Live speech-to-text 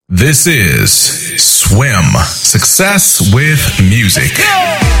This is Swim, Success with Music.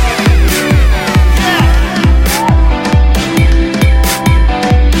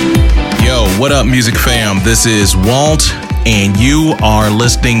 Yo, what up, music fam? This is Walt, and you are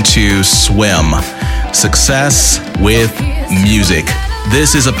listening to Swim, Success with Music.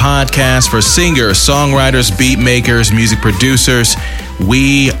 This is a podcast for singers, songwriters, beat makers, music producers.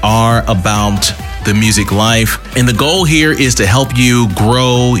 We are about the music life. And the goal here is to help you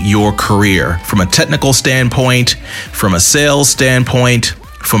grow your career from a technical standpoint, from a sales standpoint,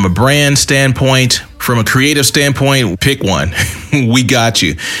 from a brand standpoint, from a creative standpoint. Pick one. We got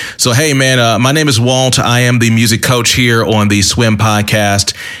you. So, hey, man, my name is Walt. I am the music coach here on the Swim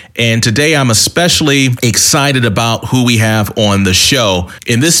podcast. And today I'm especially excited about who we have on the show.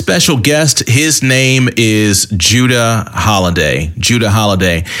 And this special guest, his name is Judah Holliday. Judah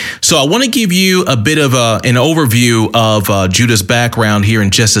Holliday. So I want to give you a bit of an overview of Judah's background here in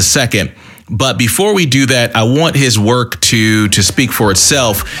just a second. But before we do that, I want his work to speak for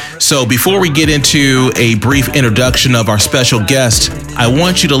itself. So before we get into a brief introduction of our special guest, I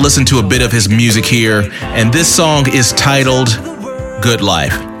want you to listen to a bit of his music here. And this song is titled Good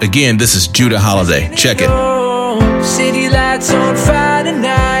Life. Again, this is Judah Holliday. Check it. City lights on fire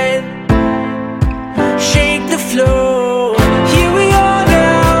tonight. Shake the floor. Here we are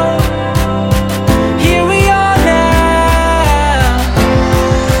now. Here we are now.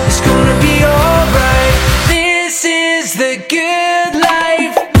 It's gonna be alright. This is the good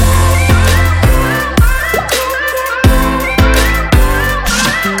life.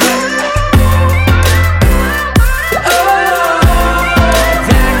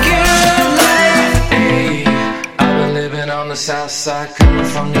 South side, coming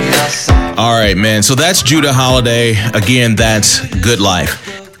from the outside. All right, man. So that's Judah Holliday. Again, that's Good Life.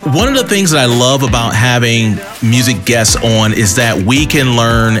 One of the things that I love about having music guests on is that we can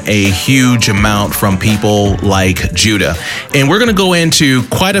learn a huge amount from people like Judah. And we're going to go into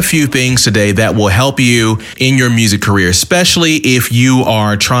quite a few things today that will help you in your music career, especially if you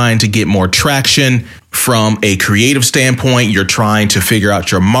are trying to get more traction from a creative standpoint. You're trying to figure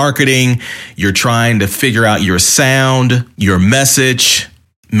out your marketing. You're trying to figure out your sound, your message.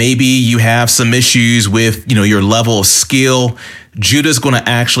 Maybe you have some issues with, your level of skill. Judah's going to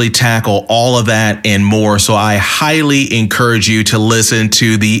actually tackle all of that and more. So I highly encourage you to listen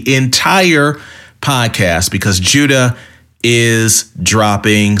to the entire podcast because Judah is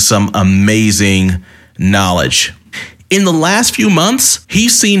dropping some amazing knowledge. In the last few months,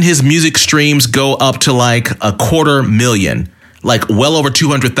 he's seen his music streams go up to like 250,000, like well over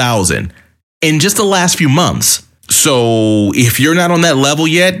 200,000 in just the last few months. So if you're not on that level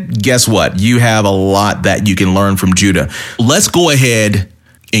yet, guess what? You have a lot that you can learn from Judah. Let's go ahead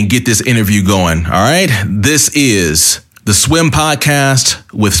and get this interview going. All right. This is the Swim Podcast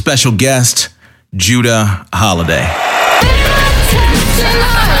with special guest Judah Holliday.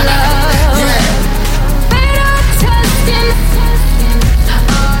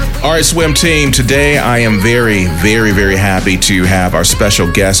 All right, Swim team, today I am very, very, very happy to have our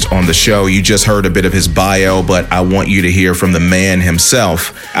special guest on the show. You just heard a bit of his bio, but I want you to hear from the man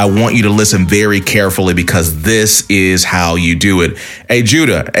himself. I want you to listen very carefully because this is how you do it. Hey,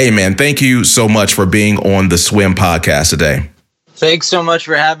 Judah, hey, man, thank you so much for being on the Swim podcast today. Thanks so much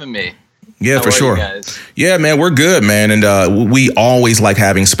for having me. Yeah, How for sure. You guys? Yeah, man, we're good, man. And we always like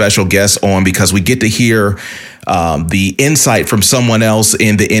having special guests on because we get to hear the insight from someone else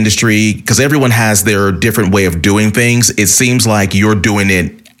in the industry because everyone has their different way of doing things. It seems like you're doing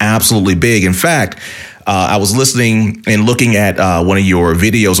it absolutely big. In fact, I was listening and looking at one of your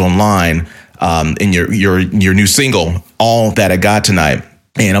videos online in your new single, All That I Got Tonight.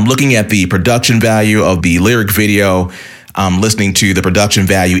 And I'm looking at the production value of the lyric video. I'm listening to the production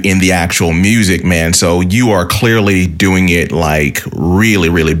value in the actual music, man. So you are clearly doing it like really,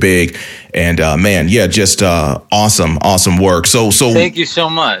 really big. And man, yeah, just awesome work. So thank you so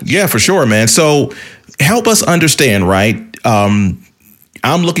much. Yeah, for sure, man. So help us understand, right? I'm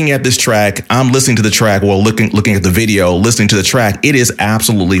looking at this track. I'm listening to the track. Well, looking at the video, listening to the track. It is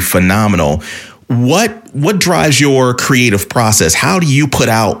absolutely phenomenal. What drives your creative process? How do you put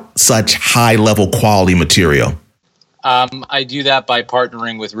out such high level quality material? I do that by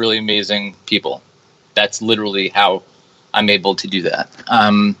partnering with really amazing people. That's literally how I'm able to do that.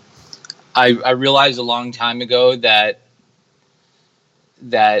 I realized a long time ago that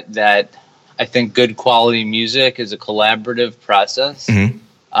I think good quality music is a collaborative process. Mm-hmm.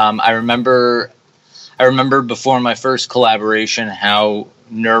 I remember before my first collaboration how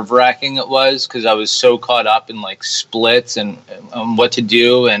nerve-wracking it was because I was so caught up in like splits and what to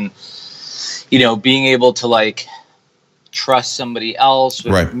do and being able to like trust somebody else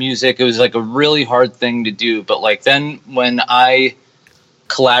with Right. music. It was like a really hard thing to do. But like then when I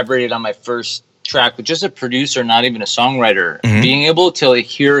collaborated on my first track with just a producer, not even a songwriter, being able to like,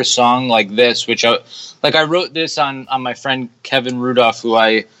 hear a song like this, which I wrote this on my friend Kevin Rudolph, who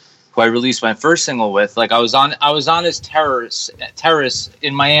I released my first single with. Like I was on his terrace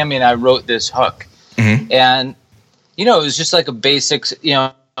in Miami, and I wrote this hook, and it was just like a basic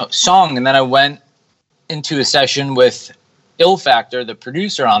song. And then I went into a session with Ill Factor, the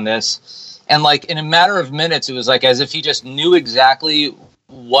producer on this, and like in a matter of minutes, it was like as if he just knew exactly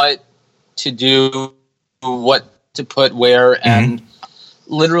what to do, what to put where, and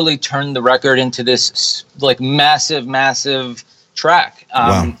literally turned the record into this like massive track.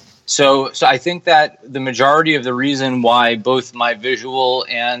 Wow. So I think that the majority of the reason why both my visual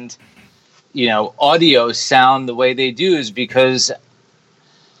and audio sound the way they do is because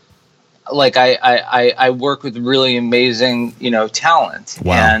like I work with really amazing talent.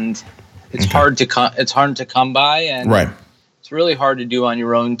 Wow. And it's hard to come by, and Right. it's really hard to do on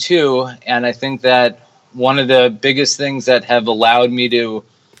your own too. And I think that one of the biggest things that have allowed me to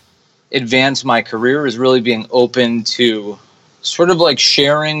advance my career is really being open to sort of like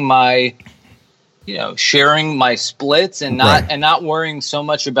sharing my splits and not worrying so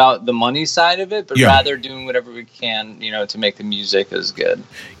much about the money side of it, but rather doing whatever we can, to make the music as good.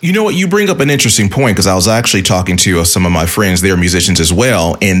 You know what? You bring up an interesting point, because I was actually talking to some of my friends. They're musicians as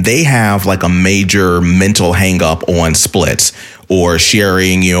well, and they have like a major mental hang up on splits or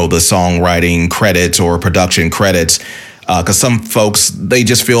sharing, the songwriting credits or production credits. Because some folks, they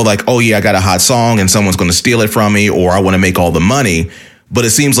just feel like, oh yeah, I got a hot song and someone's going to steal it from me, or I want to make all the money. But it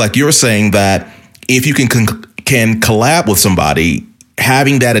seems like you're saying that if you can collab with somebody,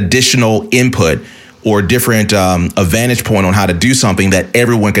 having that additional input or different a vantage point on how to do something, that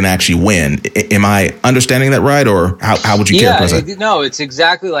everyone can actually win. Am I understanding that right? Or how would you characterize it? No, it's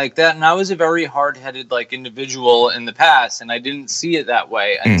exactly like that. And I was a very hard-headed like individual in the past, and I didn't see it that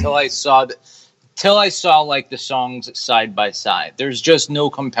way until I saw like the songs side by side. There's just no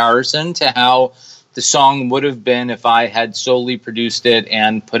comparison to how the song would have been if I had solely produced it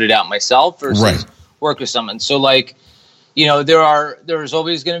and put it out myself versus work with someone. So like, there's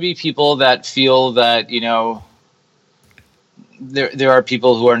always going to be people that feel that, there are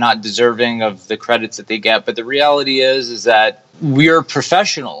people who are not deserving of the credits that they get. But the reality is that we're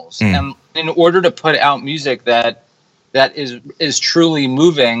professionals. And in order to put out music that is truly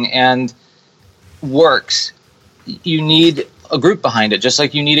moving and works, you need a group behind it, just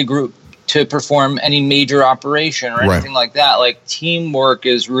like you need a group to perform any major operation or anything like that. Like teamwork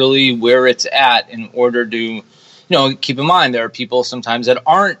is really where it's at in order to, keep in mind there are people sometimes that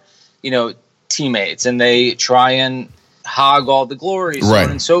aren't, teammates, and they try and hog all the glory, so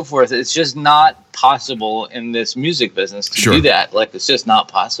on and so forth. It's just not possible in this music business to do that. Like it's just not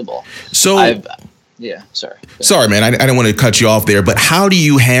possible. So Sorry, man. I didn't want to cut you off there, but how do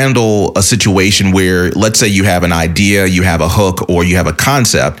you handle a situation where, let's say you have an idea, you have a hook, or you have a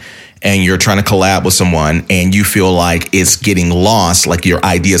concept, and you're trying to collab with someone and you feel like it's getting lost, like your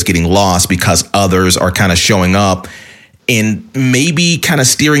idea is getting lost because others are kind of showing up and maybe kind of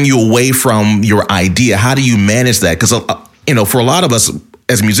steering you away from your idea? How do you manage that? Because, for a lot of us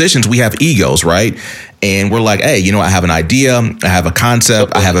as musicians, we have egos, right? And we're like, hey, I have an idea, I have a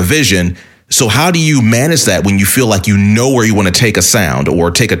concept, I have a vision. So how do you manage that when you feel like you know where you want to take a sound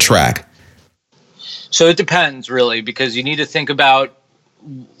or take a track? So it depends, really, because you need to think about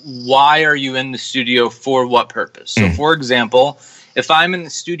why are you in the studio for what purpose. So, for example, if I'm in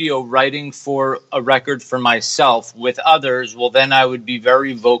the studio writing for a record for myself with others, well, then I would be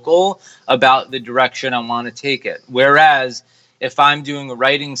very vocal about the direction I want to take it. Whereas if I'm doing a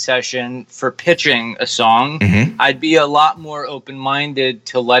writing session for pitching a song, I'd be a lot more open-minded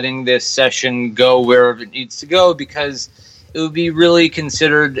to letting this session go wherever it needs to go, because it would be really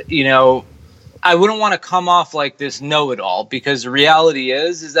considered, I wouldn't want to come off like this know-it-all, because the reality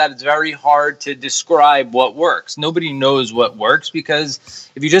is that it's very hard to describe what works. Nobody knows what works, because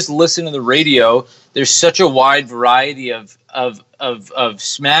if you just listen to the radio, there's such a wide variety of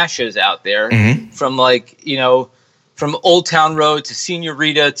smashes out there, from like, from Old Town Road to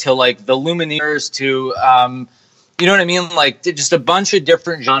Senorita to like the Lumineers to, you know what I mean? Like just a bunch of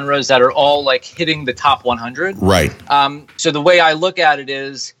different genres that are all like hitting the top 100. Right. So the way I look at it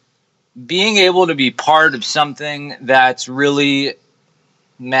is being able to be part of something that's really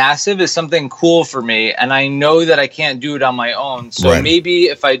massive is something cool for me. And I know that I can't do it on my own. So maybe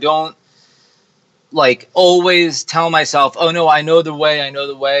if I don't like always tell myself, oh no, I know the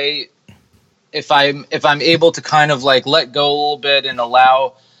way, if I'm able to kind of like let go a little bit and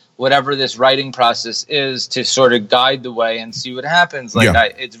allow whatever this writing process is to sort of guide the way and see what happens.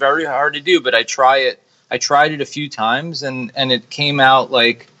 Like it's very hard to do, but I tried it a few times and it came out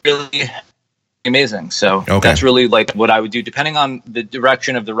like really amazing. So that's really like what I would do, depending on the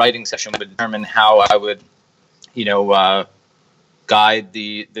direction of the writing session would determine how I would, guide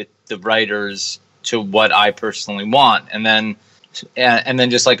the writers to what I personally want. And then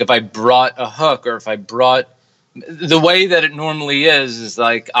just like if I brought a hook or if I brought the way that it normally is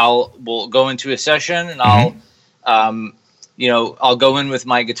like we'll go into a session and I'll go in with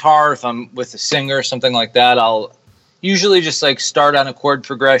my guitar. If I'm with a singer or something like that, I'll usually just like start on a chord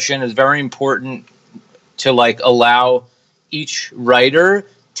progression. It's very important to like allow each writer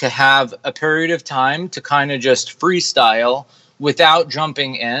to have a period of time to kind of just freestyle without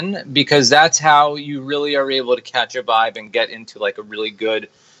jumping in, because that's how you really are able to catch a vibe and get into like a really good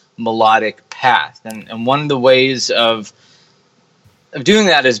melodic path. And one of the ways of doing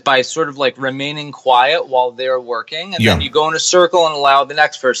that is by sort of like remaining quiet while they're working, and then you go in a circle and allow the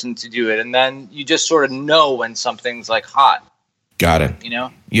next person to do it, and then you just sort of know when something's like hot. Got it.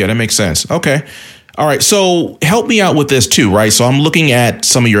 Yeah, that makes sense. Okay. All right. So help me out with this too, right? So I'm looking at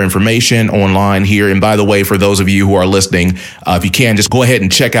some of your information online here. And by the way, for those of you who are listening, if you can, just go ahead and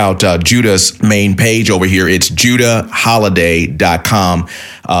check out Judah's main page over here. It's judahholiday.com.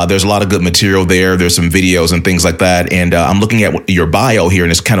 There's a lot of good material there. There's some videos and things like that. And I'm looking at your bio here,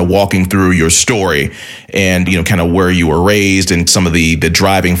 and it's kind of walking through your story and, kind of where you were raised and some of the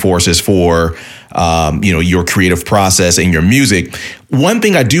driving forces for your creative process and your music. One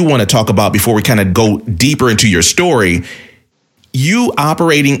thing I do want to talk about before we kind of go deeper into your story, you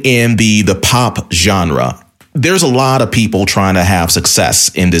operating in the pop genre. There's a lot of people trying to have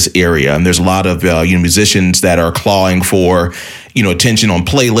success in this area. And there's a lot of musicians that are clawing for, attention on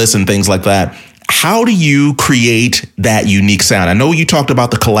playlists and things like that. How do you create that unique sound? I know you talked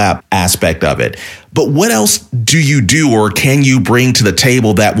about the collab aspect of it, but what else do you do or can you bring to the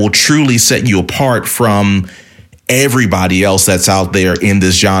table that will truly set you apart from everybody else that's out there in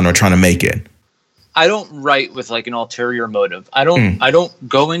this genre trying to make it? I don't write with like an ulterior motive. I don't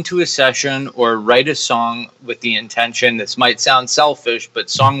go into a session or write a song with the intention. This might sound selfish, but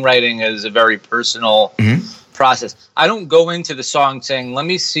songwriting is a very personal process. I don't go into the song saying, let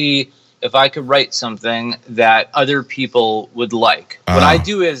me see if I could write something that other people would like. What I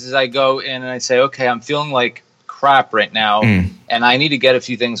do is I go in and I say, okay, I'm feeling like crap right now, and I need to get a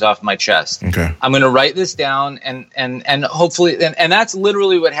few things off my chest. Okay. I'm going to write this down, and hopefully, and that's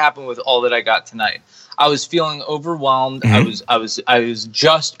literally what happened with all that I got tonight. I was feeling overwhelmed. I was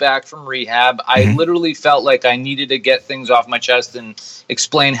just back from rehab. I literally felt like I needed to get things off my chest and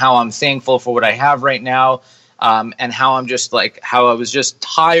explain how I'm thankful for what I have right now. And how I'm just like, how I was just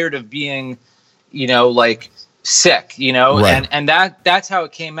tired of being, like sick, right. and that's how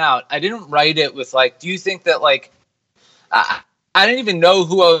it came out. I didn't write it with like, do you think that like, I didn't even know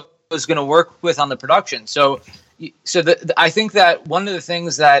who I was going to work with on the production. So I think that one of the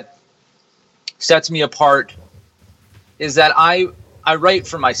things that sets me apart is that I write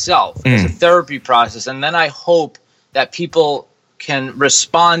for myself as a therapy process. And then I hope that people can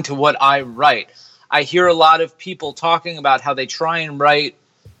respond to what I write. I hear a lot of people talking about how they try and write,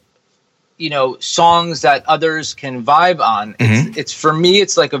 songs that others can vibe on. It's for me,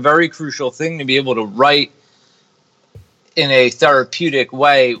 it's like a very crucial thing to be able to write in a therapeutic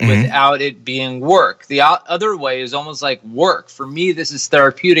way without it being work. The other way is almost like work. For me, this is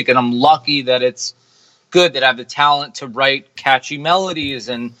therapeutic, and I'm lucky that it's good that I have the talent to write catchy melodies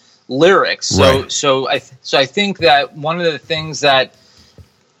and lyrics. So I think that one of the things that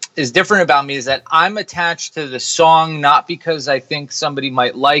is different about me is that I'm attached to the song, not because I think somebody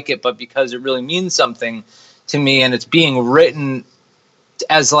might like it, but because it really means something to me, and it's being written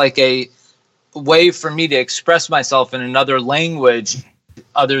as like a way for me to express myself in another language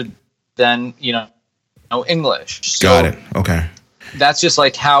other than, English. So got it. Okay. That's just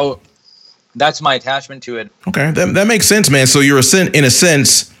like that's my attachment to it. Okay. That makes sense, man. So you're in a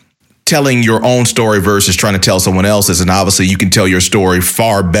sense telling your own story versus trying to tell someone else's. And obviously you can tell your story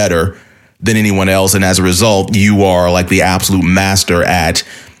far better than anyone else. And as a result, you are like the absolute master at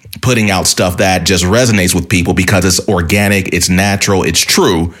putting out stuff that just resonates with people because it's organic, it's natural, it's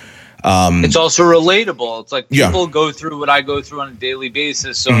true. It's also relatable. It's like people go through what I go through on a daily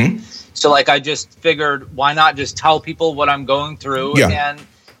basis. So like I just figured, why not just tell people what I'm going through and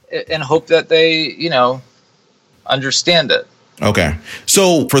hope that they, understand it. Okay.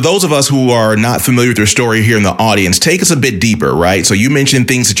 So for those of us who are not familiar with your story here in the audience, take us a bit deeper, right? So you mentioned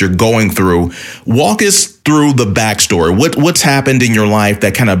things that you're going through. Walk us through the backstory. What's happened in your life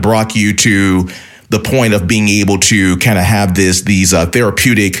that kind of brought you to the point of being able to kind of have these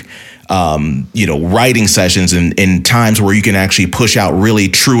therapeutic writing sessions and times where you can actually push out really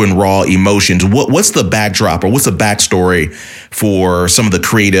true and raw emotions. What's the backdrop or what's the backstory for some of the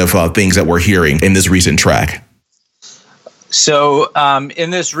creative things that we're hearing in this recent track? So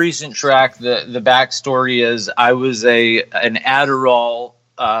in this recent track, the backstory is I was an Adderall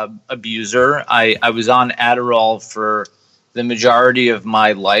abuser. I was on Adderall for the majority of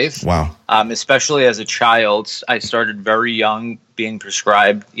my life. Wow. Especially as a child, I started very young being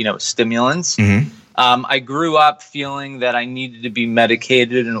prescribed, stimulants. Mm-hmm. I grew up feeling that I needed to be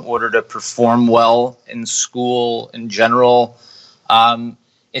medicated in order to perform well in school in general.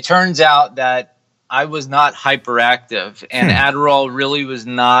 It turns out that I was not hyperactive, and Adderall really was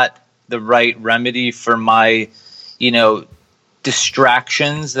not the right remedy for my,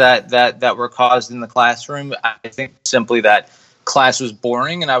 distractions that were caused in the classroom. I think simply that class was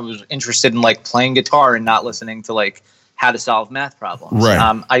boring, and I was interested in playing guitar and not listening to how to solve math problems.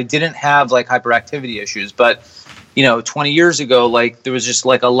 Right. I didn't have hyperactivity issues, but 20 years ago, there was just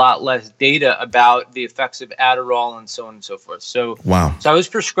a lot less data about the effects of Adderall and so on and so forth. So, wow. So I was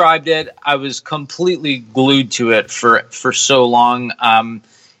prescribed it. I was completely glued to it for so long.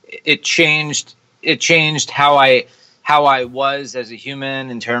 It changed how I was as a human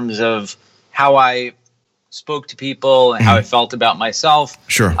in terms of how I spoke to people and how I felt about myself.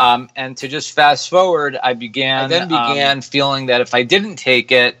 Sure. And to just fast forward, I then began feeling that if I didn't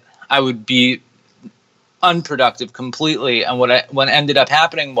take it, I would be unproductive completely. And what ended up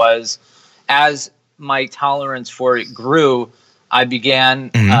happening was, as my tolerance for it grew, I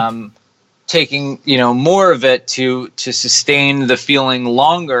began taking more of it to sustain the feeling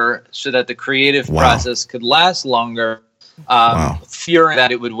longer, so that the creative process could last longer. Fearing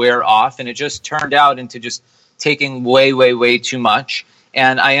that it would wear off, and it just turned out into just taking way too much.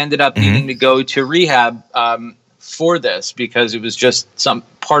 And I ended up needing to go to rehab for this, because it was just some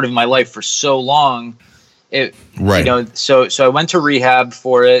part of my life for so long. So I went to rehab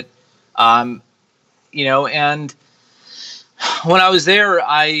for it, and when I was there,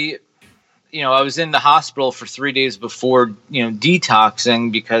 I was in the hospital for 3 days before,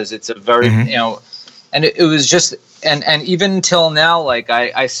 detoxing, because it's a very, and it was just, and even till now,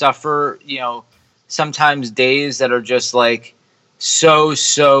 I suffer, sometimes days that are just so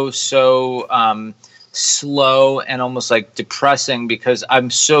slow and almost depressing, because I'm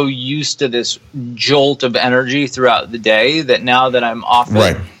so used to this jolt of energy throughout the day that now that I'm off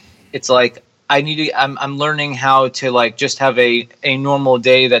it, it's I'm learning how to just have a normal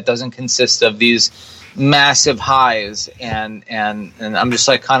day that doesn't consist of these massive highs, and I'm just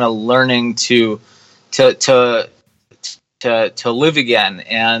kind of learning to live again,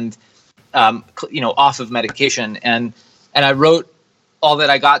 and off of medication. And I wrote all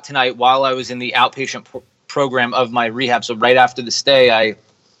that I got tonight while I was in the outpatient program of my rehab. So right after the stay, I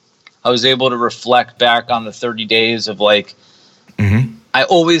was able to reflect back on the 30 days of I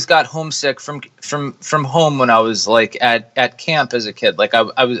always got homesick from home when I was at camp as a kid.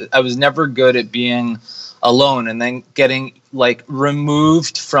 I was never good at being alone, and then getting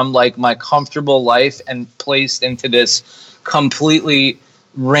removed from my comfortable life and placed into this completely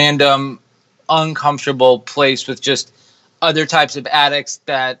random, uncomfortable place with just other types of addicts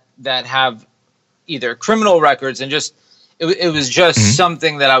that have either criminal records, and just it was just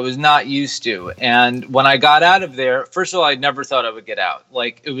something that I was not used to. And when I got out of there, first of all, I never thought I would get out.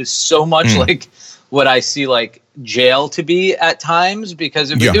 It was so much like what I see jail to be at times, because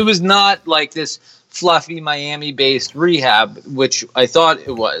it was not this fluffy Miami-based rehab, which I thought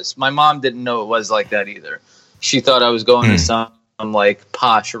it was. My mom didn't know it was like that either. She thought I was going to some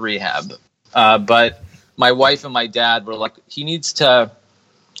posh rehab. But my wife and my dad were he needs to,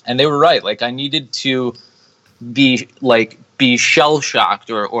 and they were right. I needed to be shell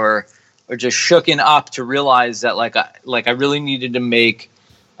shocked or just shooken up to realize that I really needed to make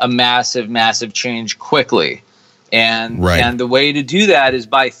a massive change quickly. And the way to do that is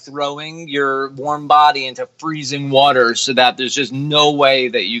by throwing your warm body into freezing water, so that there's just no way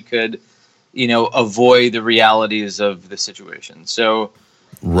that you could, avoid the realities of the situation. So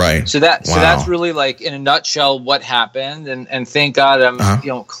that's really in a nutshell what happened. And thank God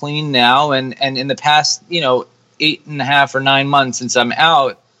I'm clean now. And in the past 8.5 or 9 months since I'm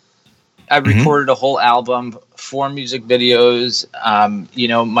out, I recorded a whole album, 4 music videos.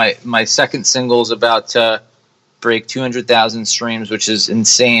 My second single is about to break 200,000 streams, which is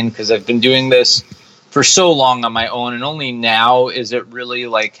insane, because I've been doing this for so long on my own, and only now is it really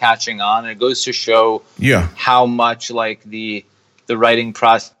catching on. And it goes to show how much the writing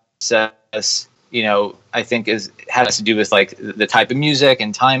process, I think has to do with the type of music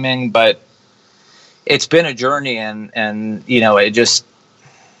and timing. But it's been a journey, and you know, it just,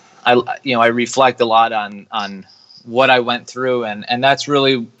 I reflect a lot on what I went through, and that's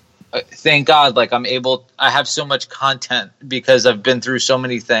really, thank God, like I have so much content because I've been through so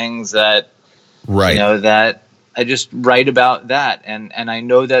many things that, right. You know, that I just write about that. And I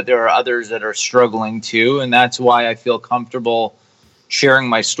know that there are others that are struggling too. And that's why I feel comfortable sharing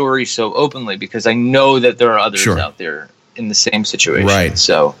my story so openly, because I know that there are others out there in the same situation. Right.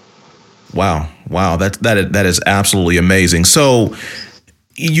 So, wow. That is absolutely amazing. So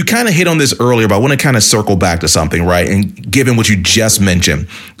you kind of hit on this earlier, but I want to kind of circle back to something, right? And given what you just mentioned.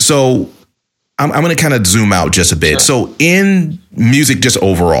 So I'm going to kind of zoom out just a bit. Sure. So in music, just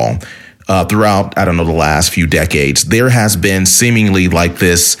overall, throughout, I don't know, the last few decades, there has been seemingly like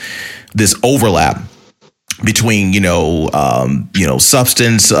this overlap between,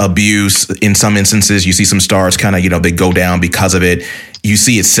 substance abuse. In some instances, you see some stars kind of, they go down because of it. You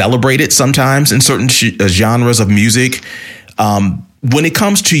see it celebrated sometimes in certain genres of music. When it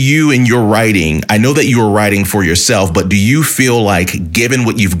comes to you and your writing, I know that you are writing for yourself, but do you feel like, given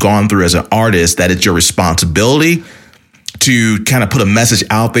what you've gone through as an artist, that it's your responsibility to kind of put a message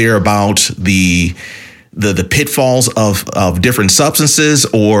out there about the pitfalls of different substances,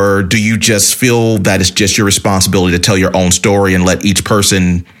 or do you just feel that it's just your responsibility to tell your own story and let each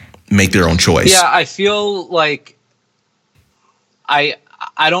person make their own choice? Yeah, I feel like I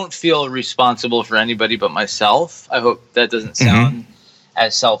don't feel responsible for anybody but myself. I hope that doesn't sound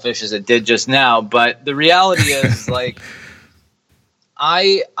as selfish as it did just now, but the reality is like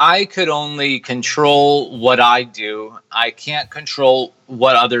I could only control what I do. I can't control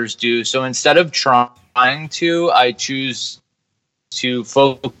what others do. So instead of trying to, I choose to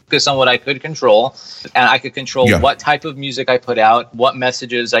focus on what I could control, and I could control what type of music I put out, what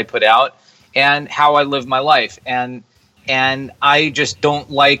messages I put out, and how I live my life. And I just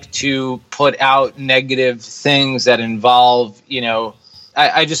don't like to put out negative things that involve,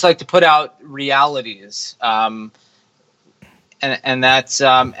 I just like to put out realities. And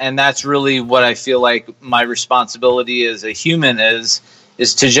that's really what I feel like my responsibility as a human is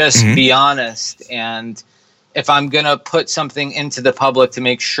to just be honest. And if I'm going to put something into the public, to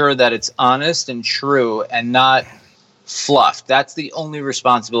make sure that it's honest and true and not fluffed. That's the only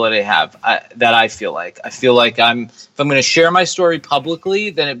responsibility I have, that I feel like. I feel like if I'm going to share my story publicly,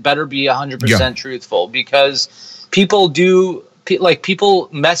 then it better be 100% truthful, because people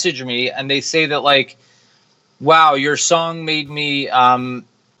message me and they say that like, wow, your song made me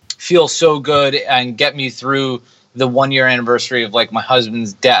feel so good and get me through the 1-year anniversary of like my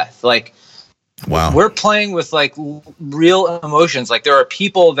husband's death. Like, wow, we're playing with like real emotions. Like there are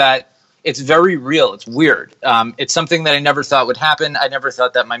people that it's very real. It's weird. It's something that I never thought would happen. I never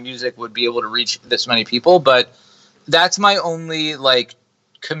thought that my music would be able to reach this many people, but that's my only like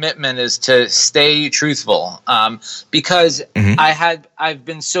commitment, is to stay truthful. Because I've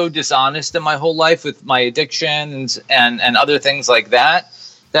been so dishonest in my whole life with my addictions and other things like that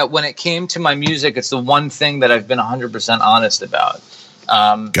when it came to my music, it's the one thing that I've been 100% honest about.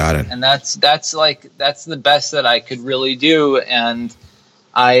 Got it. And that's the best that I could really do. And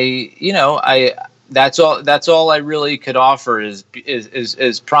that's all I really could offer is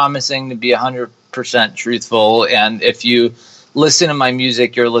promising to be 100% truthful. And if you listen to my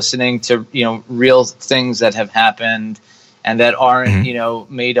music, you're listening to, real things that have happened and that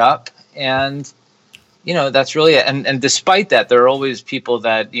aren't, made up. And, that's really it. And despite that, there are always people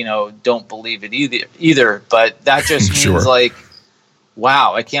that, don't believe it either. But that just means like,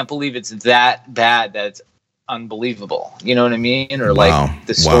 wow, I can't believe it's that bad. That's unbelievable. You know what I mean? Or like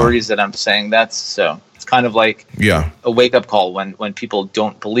the stories that I'm saying, it's kind of like a wake up call when people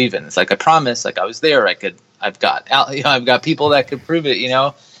don't believe it. It's like, I promise, like I was there. I've got people that could prove it,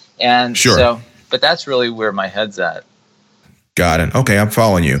 and but that's really where my head's at. Got it. Okay, I'm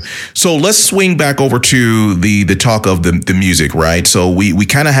following you. So let's swing back over to the talk of the music, right? So we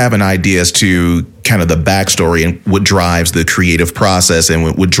kind of have an idea as to kind of the backstory and what drives the creative process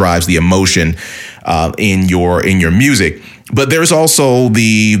and what drives the emotion in your music. But there's also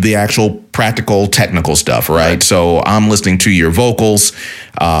the actual practical technical stuff, right? So I'm listening to your vocals,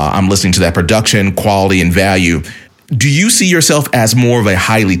 I'm listening to that production quality and value. Do you see yourself as more of a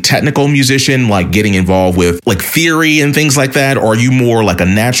highly technical musician, like getting involved with like theory and things like that? Or are you more like a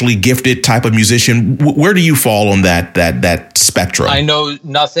naturally gifted type of musician? Where do you fall on that spectrum? I know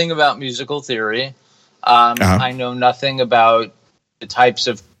nothing about musical theory. I know nothing about the types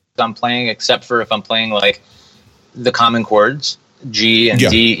of I'm playing, except for if I'm playing like the common chords, G and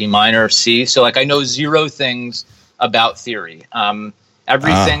D, E minor, C. So like I know zero things about theory.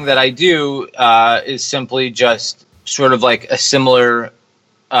 Everything that I do is simply just sort of like a similar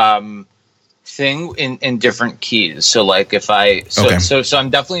thing in different keys. So like if I so I'm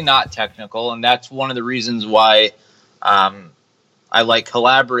definitely not technical, and that's one of the reasons why I like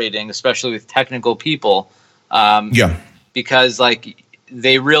collaborating, especially with technical people. Because like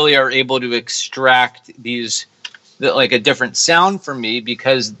they really are able to extract like a different sound from me,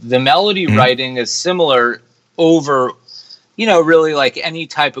 because the melody writing is similar over, really like any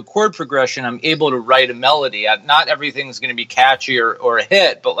type of chord progression. I'm able to write a melody. Not everything's going to be catchy or a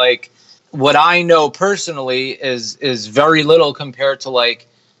hit, but like what I know personally is very little compared to like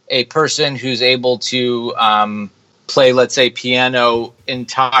a person who's able to play, let's say, piano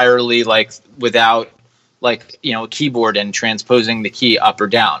entirely, like without like, a keyboard and transposing the key up or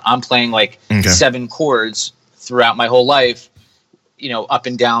down. I'm playing like 7 chords throughout my whole life, up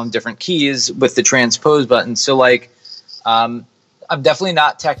and down different keys with the transpose button. So like, I'm definitely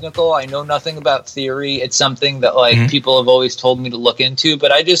not technical. I know nothing about theory. It's something that like people have always told me to look into,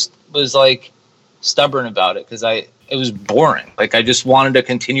 but I just was like stubborn about it because it was boring. Like I just wanted to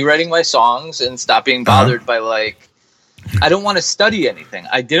continue writing my songs and stop being bothered by like, I don't want to study anything.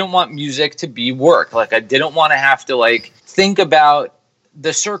 I didn't want music to be work. Like I didn't want to have to like think about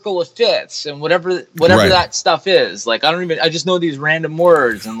the circle of fifths and whatever that stuff is. Like I just know these random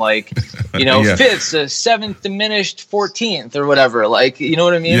words and like, fifths, a 7th diminished 14th or whatever. Like, you know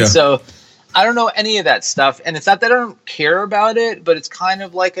what I mean? Yeah. So I don't know any of that stuff. And it's not that I don't care about it, but it's kind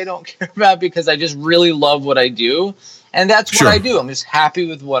of like I don't care about it because I just really love what I do. And that's what I do. I'm just happy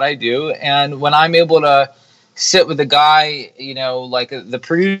with what I do. And when I'm able to sit with a guy, like the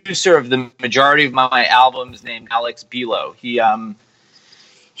producer of the majority of my albums named Alex Bilo.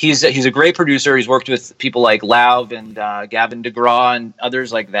 He's a great producer. He's worked with people like Lauv and Gavin DeGraw and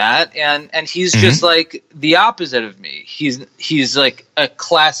others like that. And he's just like the opposite of me. He's like a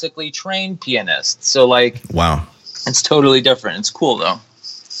classically trained pianist. So like, wow, it's totally different. It's cool though.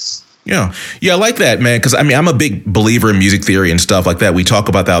 Yeah, I like that, man, because I mean, I'm a big believer in music theory and stuff like that. We talk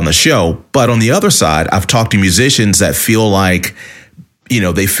about that on the show. But on the other side, I've talked to musicians that feel like,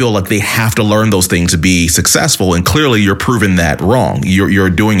 they feel like they have to learn those things to be successful. And clearly you're proving that wrong.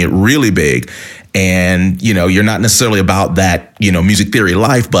 You're doing it really big. And, you're not necessarily about that, music theory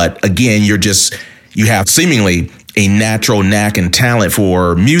life. But again, you have seemingly a natural knack and talent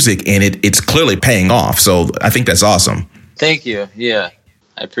for music, and it's clearly paying off. So I think that's awesome. Thank you. Yeah.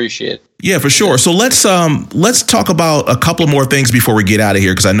 I appreciate it. Yeah, for sure. So let's talk about a couple more things before we get out of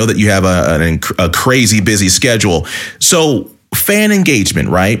here, because I know that you have a crazy busy schedule. So fan engagement,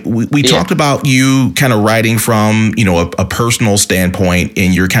 right? We talked about you kind of writing from, a personal standpoint,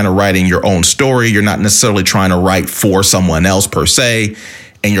 and you're kind of writing your own story. You're not necessarily trying to write for someone else per se,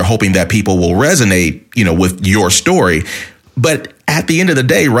 and you're hoping that people will resonate, with your story. But at the end of the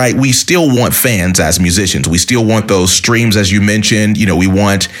day, right, we still want fans as musicians. We still want those streams, as you mentioned. We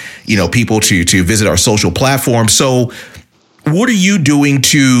want, people to visit our social platforms. So what are you doing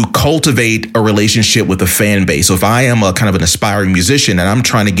to cultivate a relationship with a fan base? So if I am a kind of an aspiring musician and I'm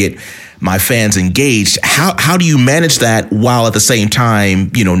trying to get my fans engaged, how do you manage that while at the same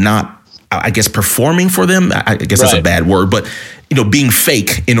time, not, I guess, performing for them? I guess that's a bad word, but being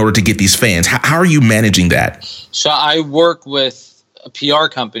fake in order to get these fans. How are you managing that? So I work with a PR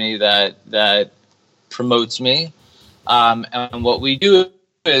company that promotes me. And what we do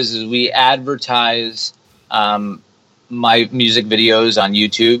is we advertise my music videos on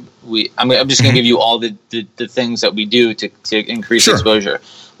YouTube. I'm just going to give you all the things that we do to increase exposure.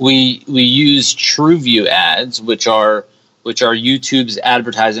 We use TrueView ads, which are YouTube's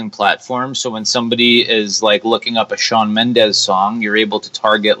advertising platform. So when somebody is like looking up a Shawn Mendes song, you're able to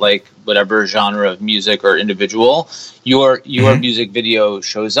target like whatever genre of music or individual. Your music video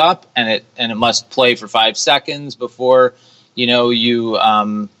shows up, and it must play for 5 seconds before you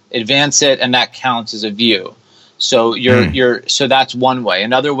advance it, and that counts as a view. So so that's one way.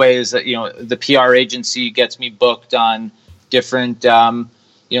 Another way is that the PR agency gets me booked on different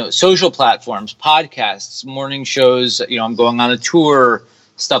social platforms, podcasts, morning shows, I'm going on a tour,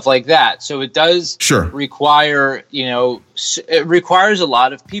 stuff like that. So it does require, it requires a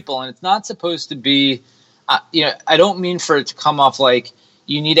lot of people, and it's not supposed to be, I don't mean for it to come off like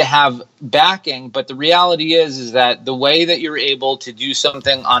you need to have backing, but the reality is that the way that you're able to do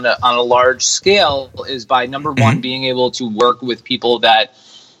something on a large scale is by number one, being able to work with people that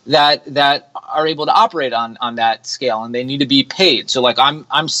are able to operate on that scale, and they need to be paid. So like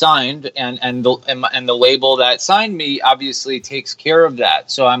I'm signed, and the label that signed me obviously takes care of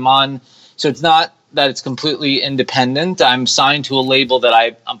that. So so it's not that it's completely independent. I'm signed to a label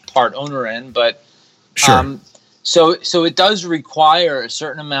that I'm part owner in, but so it does require a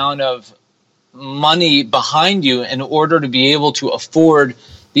certain amount of money behind you in order to be able to afford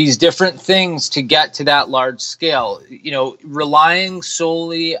these different things to get to that large scale. You know, relying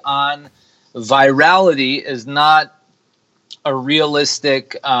solely on virality is not a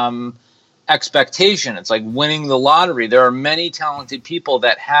realistic expectation. It's like winning the lottery. There are many talented people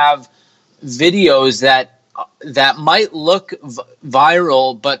that have videos that might look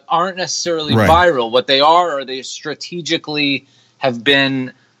viral but aren't necessarily viral. What they are they strategically have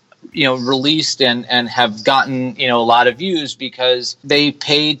been, you know, released and have gotten, you know, a lot of views because they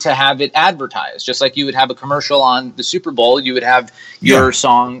paid to have it advertised. Just like you would have a commercial on the Super Bowl, you would have your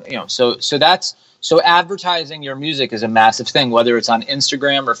song, you know. So advertising your music is a massive thing, whether it's on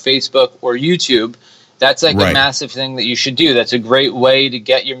Instagram or Facebook or YouTube. That's like a massive thing that you should do. That's a great way to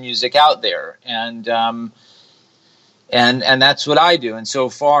get your music out there. And that's what I do. And so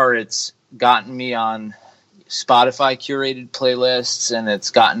far it's gotten me on Spotify curated playlists, and it's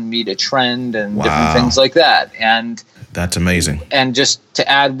gotten me to trend and different things like that. And that's amazing. And just to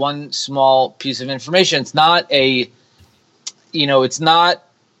add one small piece of information, it's not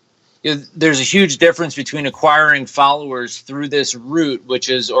there's a huge difference between acquiring followers through this route, which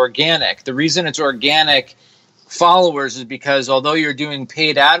is organic. The reason it's organic followers is because although you're doing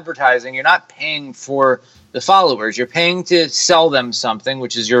paid advertising, you're not paying for the followers. You're paying to sell them something,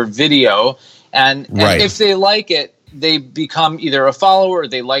 which is your video. And if they like it, they become either a follower, or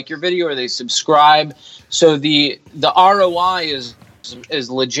they like your video, or they subscribe. So the ROI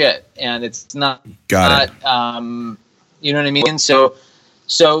is legit, and it's not. Got it. You know what I mean? So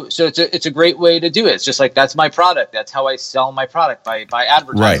it's a great way to do it. It's just like, that's my product. That's how I sell my product, by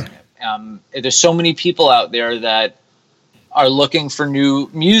advertising it. There's so many people out there that are looking for new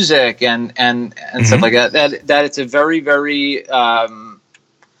music and stuff like that. That it's a very, very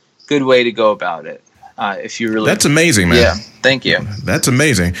good way to go about it. If you really, that's amazing, man. Yeah, thank you. That's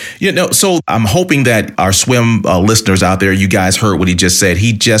amazing. So I'm hoping that our Swim listeners out there, you guys heard what he just said.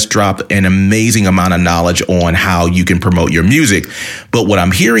 He just dropped an amazing amount of knowledge on how you can promote your music. But what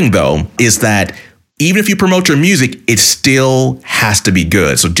I'm hearing, though, is that even if you promote your music, it still has to be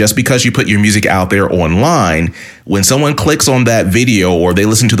good. So just because you put your music out there online, when someone clicks on that video or they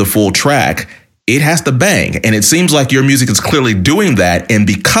listen to the full track, it has to bang. And it seems like your music is clearly doing that. And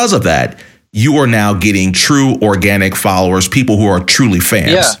because of that, you are now getting true organic followers, people who are truly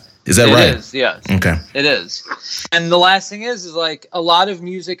fans. Yeah. Is that right? It is, yes. Okay. It is. And the last thing is like, a lot of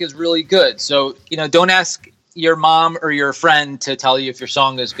music is really good. So, don't ask your mom or your friend to tell you if your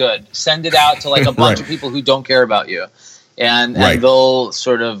song is good. Send it out to like a bunch of people who don't care about you. And they'll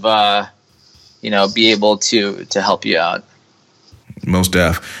sort of, be able to help you out. Most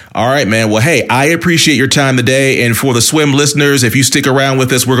def. All right, man. Well, hey, I appreciate your time today. And for the Swim listeners, if you stick around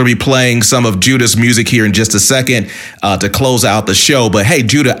with us, we're going to be playing some of Judah's music here in just a second to close out the show. But hey,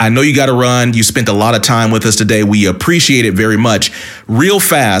 Judah, I know you got to run. You spent a lot of time with us today. We appreciate it very much. Real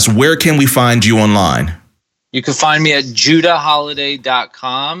fast, where can we find you online? You can find me at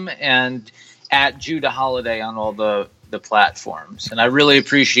judahholiday.com and at Judah Holiday on all the platforms. And I really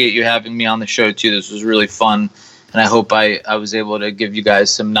appreciate you having me on the show, too. This was really fun. And I hope I was able to give you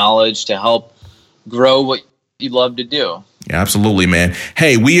guys some knowledge to help grow what you love to do. Yeah, absolutely, man.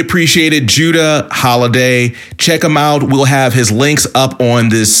 Hey, we appreciate it. Judah Holiday. Check him out. We'll have his links up on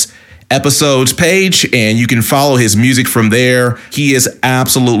this episode's page, and you can follow his music from there. He is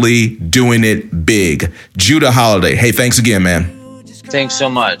absolutely doing it big. Judah Holiday. Hey, thanks again, man. Thanks so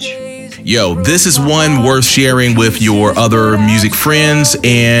much. Yo, this is one worth sharing with your other music friends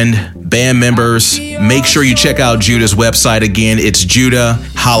and band members. Make sure you check out Judah's website again. It's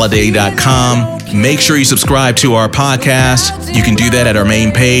judahholiday.com. Make sure you subscribe to our podcast. You can do that at our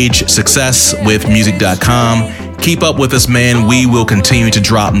main page, successwithmusic.com. Keep up with us, man. We will continue to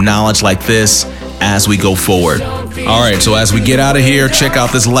drop knowledge like this as we go forward. All right, so as we get out of here, check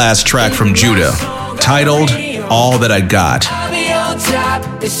out this last track from Judah, titled All That I Got.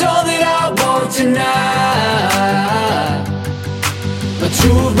 It's all that I want tonight. My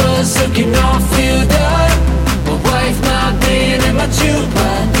true brothers looking all filled up. My wife, my band, and my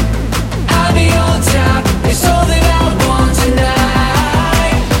tuba. I'll be on top. It's all that I want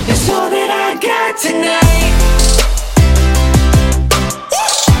tonight. It's all that I got tonight.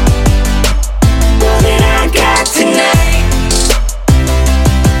 All that I got tonight.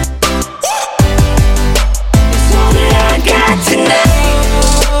 It's all that I got tonight.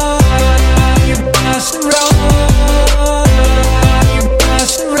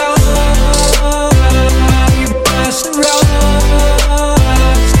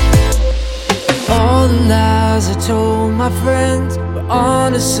 My friends, but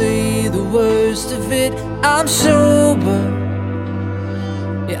honestly, the worst of it, I'm sober.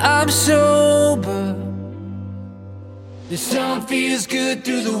 Yeah, I'm sober. The sun feels good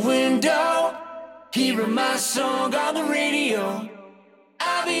through the window, hearing my song on the radio.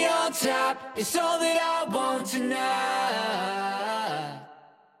 I'll be on top, it's all that I want tonight.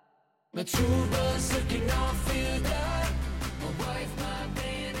 My true love's looking all filled up.